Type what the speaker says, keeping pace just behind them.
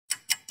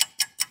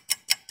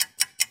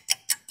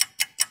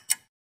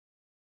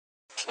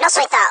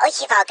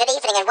Good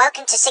evening and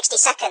welcome to 60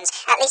 Seconds.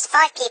 At least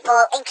 5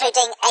 people,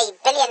 including a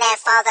billionaire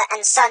father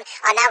and son,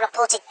 are now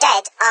reported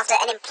dead after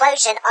an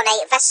implosion on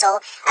a vessel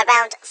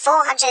around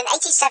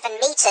 487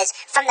 metres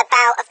from the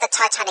bow of the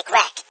Titanic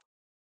wreck.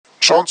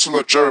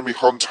 Chancellor Jeremy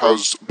Hunt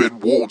has been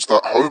warned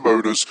that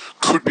homeowners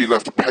could be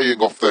left paying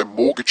off their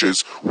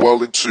mortgages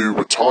well into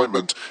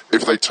retirement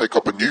if they take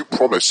up a new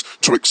promise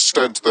to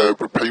extend their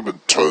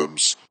repayment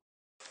terms.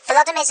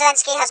 Volodymyr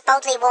Zelensky has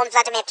boldly warned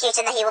Vladimir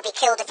Putin that he will be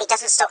killed if he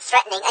doesn't stop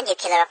threatening a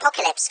nuclear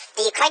apocalypse.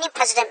 The Ukrainian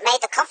president made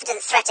the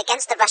confident threat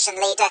against the Russian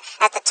leader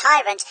as the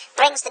tyrant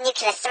brings the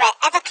nuclear threat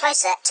ever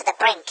closer to the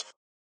brink.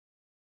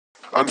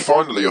 And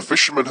finally, a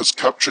fisherman has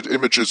captured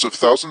images of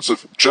thousands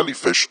of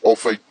jellyfish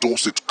off a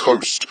Dorset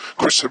coast.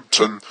 Chris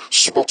Himpton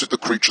spotted the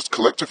creatures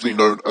collectively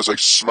known as a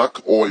smack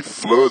or a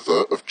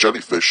flurther of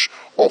jellyfish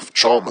off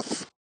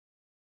Charmouth.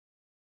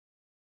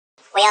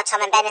 We are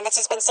Tom and Ben and this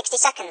has been 60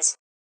 Seconds.